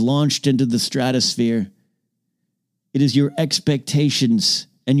expectations launched into the stratosphere. It is your expectations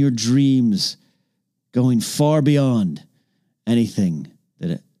and your dreams going far beyond anything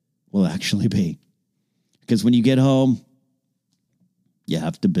that it will actually be. Because when you get home, you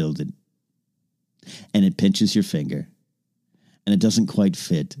have to build it. And it pinches your finger. And it doesn't quite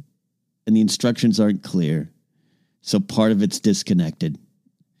fit. And the instructions aren't clear. So part of it's disconnected.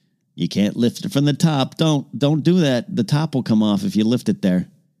 You can't lift it from the top. Don't do that. The top will come off if you lift it there.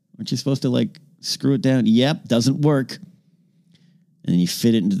 Aren't you supposed to like screw it down? Yep, doesn't work. And then you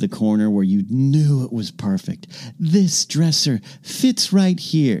fit it into the corner where you knew it was perfect. This dresser fits right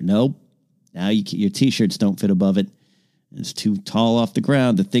here. Nope. Now your T-shirts don't fit above it. It's too tall off the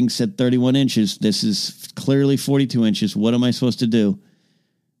ground. The thing said 31 inches. This is clearly 42 inches. What am I supposed to do?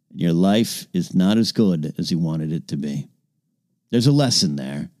 Your life is not as good as you wanted it to be. There's a lesson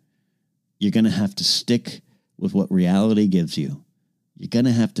there. You're going to have to stick with what reality gives you. You're going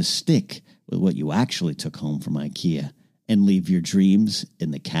to have to stick with what you actually took home from IKEA and leave your dreams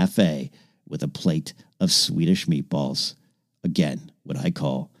in the cafe with a plate of Swedish meatballs. Again, what I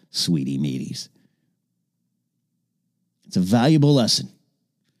call sweetie meaties. It's a valuable lesson.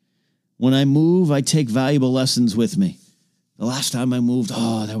 When I move, I take valuable lessons with me. The last time I moved,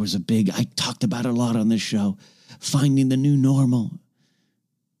 there was I talked about it a lot on this show, finding the new normal,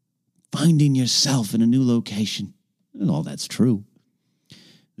 finding yourself in a new location. And all that's true.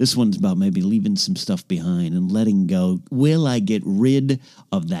 This one's about maybe leaving some stuff behind and letting go. Will I get rid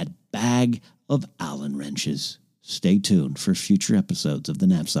of that bag of Allen wrenches? Stay tuned for future episodes of the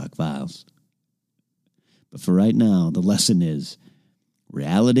Knapsack Files. But for right now, the lesson is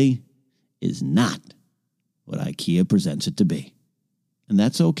reality is not what IKEA presents it to be. And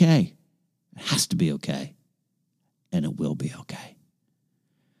that's okay. It has to be okay. And it will be okay.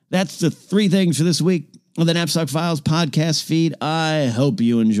 That's the 3 things for this week on the Knapsack Files podcast feed. I hope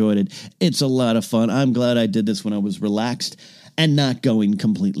you enjoyed it. It's a lot of fun. I'm glad I did this when I was relaxed and not going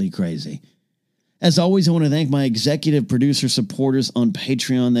completely crazy. As always, I want to thank my executive producer supporters on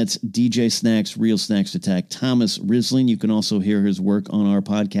Patreon. That's DJ Snacks, Real Snacks Attack, Thomas Risling. You can also hear his work on our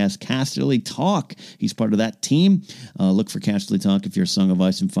podcast, Casterly Talk. He's part of that team. Look for Casterly Talk if you're a Song of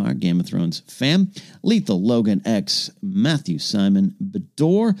Ice and Fire, Game of Thrones fan. Lethal, Logan X, Matthew Simon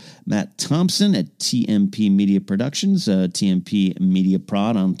Bedore, Matt Thompson at TMP Media Productions, TMP Media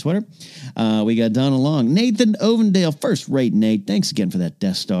Prod on Twitter. We got Donna Long, Nathan Ovendale, first rate Nate. Thanks again for that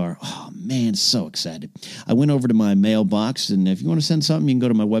Death Star. Oh, man, so excited. I went over to my mailbox, and if you want to send something, you can go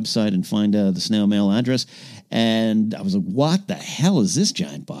to my website and find the snail mail address. And I was like, what the hell is this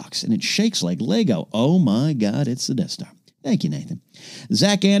giant box? And it shakes like Lego. Oh, my God, it's the Death Star. Thank you, Nathan.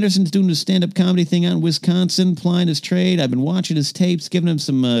 Zach Anderson's doing a stand-up comedy thing out in Wisconsin, plying his trade. I've been watching his tapes, giving him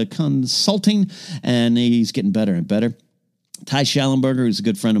some consulting, and he's getting better and better. Ty Schallenberger, who's a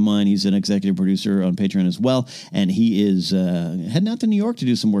good friend of mine, he's an executive producer on Patreon as well, and he is heading out to New York to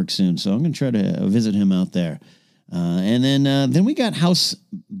do some work soon, so I'm going to try to visit him out there. And then we got House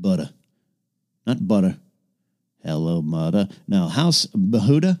Butter. Not Butter. Hello, Mother. No, House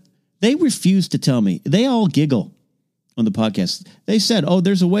Bahuda. They refused to tell me. They all giggle on the podcast. They said,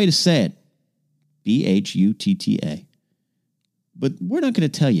 there's a way to say it. Bhutta. But we're not going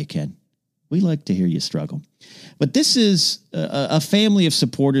to tell you, Ken. We like to hear you struggle. But this is a family of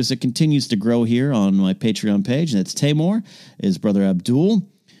supporters that continues to grow here on my Patreon page. That's Tamor, his brother Abdul,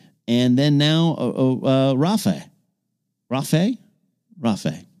 and then now Rafe.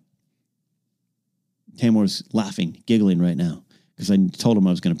 Tamor's laughing, giggling right now because I told him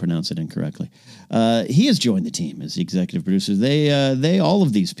I was going to pronounce it incorrectly. He has joined the team as the executive producer. They all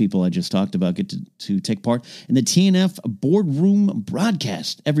of these people I just talked about get to take part in the TNF boardroom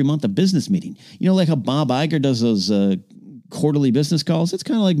broadcast every month, a business meeting. You know, like how Bob Iger does those quarterly business calls. It's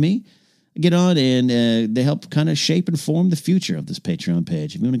kind of like me. I get on and they help kind of shape and form the future of this Patreon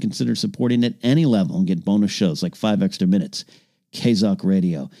page. If you want to consider supporting at any level and get bonus shows like 5 extra minutes, KZOC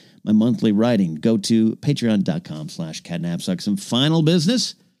Radio, my monthly writing, go to patreon.com/catnapsuck. Some final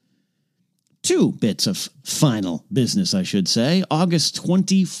business. 2 bits of final business, I should say. August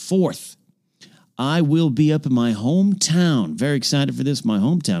 24th, I will be up in my hometown. Very excited for this. My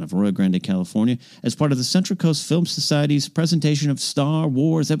hometown of Arroyo Grande, California, as part of the Central Coast Film Society's presentation of Star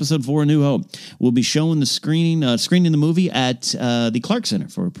Wars Episode 4: A New Hope. We'll be showing the screening the movie at the Clark Center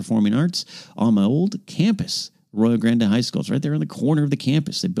for Performing Arts on my old campus. Arroyo Grande High School. It's right there in the corner of the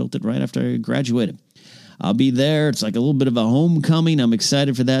campus. They built it right after I graduated. I'll be there. It's like a little bit of a homecoming. I'm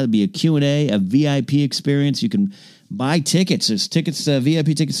excited for that. It'll be a Q&A, a VIP experience. You can buy tickets. There's tickets,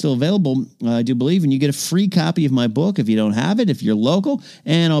 VIP tickets still available, I do believe, and you get a free copy of my book if you don't have it, if you're local.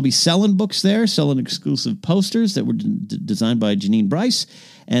 And I'll be selling books there, selling exclusive posters that were designed by Janine Bryce.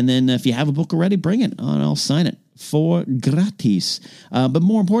 And then if you have a book already, bring it, and I'll sign it for gratis. But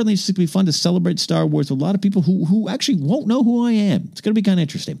more importantly, it's going to be fun to celebrate Star Wars with a lot of people who actually won't know who I am. It's going to be kind of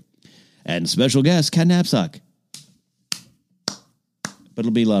interesting. And special guest, Cat Knapsack. But it'll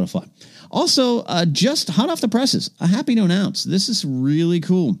be a lot of fun. Also, just hot off the presses, I'm happy to announce, this is really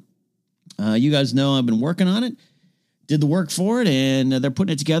cool. You guys know I've been working on it, did the work for it, and they're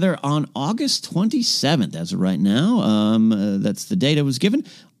putting it together on August 27th as of right now. That's the date I was given.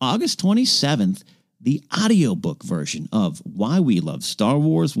 August 27th, the audiobook version of Why We Love Star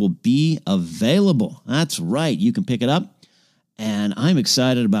Wars will be available. That's right. You can pick it up. And I'm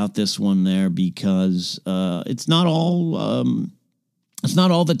excited about this one there because it's not all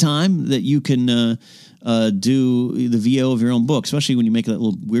the time that you can do the VO of your own book, especially when you make that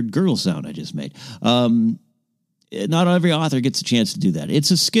little weird gurgle sound I just made. Not every author gets a chance to do that.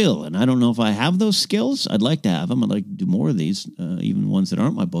 It's a skill, and I don't know if I have those skills. I'd like to have them. I'd like to do more of these, even ones that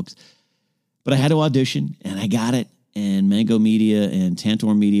aren't my books. But I had to audition, and I got it. and Mango Media and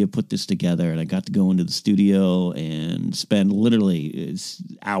Tantor Media put this together, and I got to go into the studio and spend literally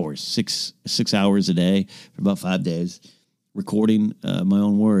hours, six hours a day for about 5 days recording my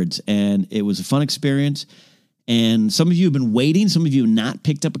own words. And it was a fun experience. And some of you have been waiting. Some of you have not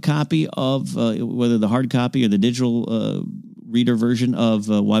picked up a copy of whether the hard copy or the digital reader version of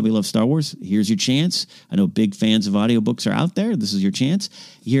Why We Love Star Wars. Here's your chance. I know big fans of audiobooks are out there. This is your chance.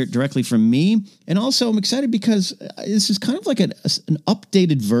 You hear it directly from me. And also, I'm excited because this is kind of like an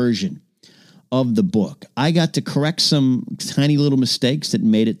updated version of the book. I got to correct some tiny little mistakes that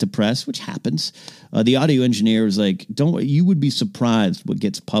made it to press, which happens. The audio engineer was like, you would be surprised what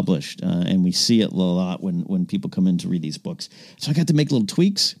gets published. And we see it a lot when people come in to read these books. So I got to make little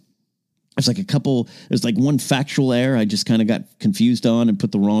tweaks. There's like one factual error I just kind of got confused on and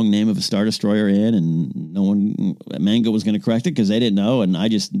put the wrong name of a Star Destroyer in, and no one, Mango was going to correct it because they didn't know, and I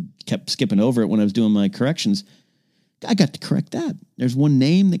just kept skipping over it when I was doing my corrections. I got to correct that. There's one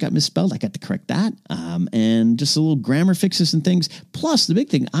name that got misspelled. I got to correct that. And just a little grammar fixes and things. Plus, the big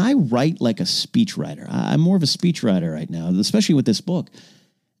thing, I write like a speechwriter. I'm more of a speechwriter right now, especially with this book.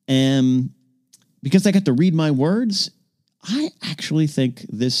 And because I got to read my words, I actually think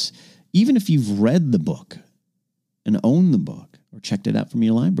this, even if you've read the book and owned the book or checked it out from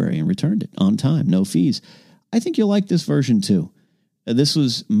your library and returned it on time, no fees, I think you'll like this version too. This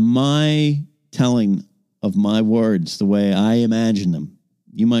was my telling of my words the way I imagine them.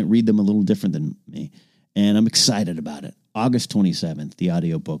 You might read them a little different than me, and I'm excited about it. August 27th, the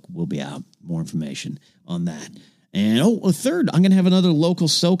audiobook will be out. More information on that. And a third, I'm going to have another local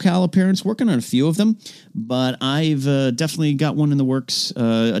SoCal appearance, working on a few of them, but I've definitely got one in the works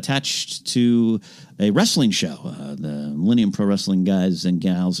attached to a wrestling show. The Millennium Pro Wrestling guys and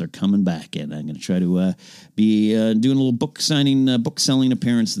gals are coming back, and I'm going to try to be doing a little book selling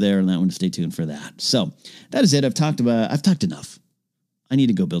appearance there on that one. Stay tuned for that. So that is it. I've talked enough. I need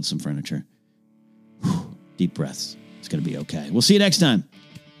to go build some furniture. Whew, deep breaths. It's going to be okay. We'll see you next time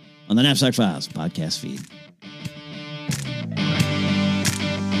on the Knapsack Files podcast feed.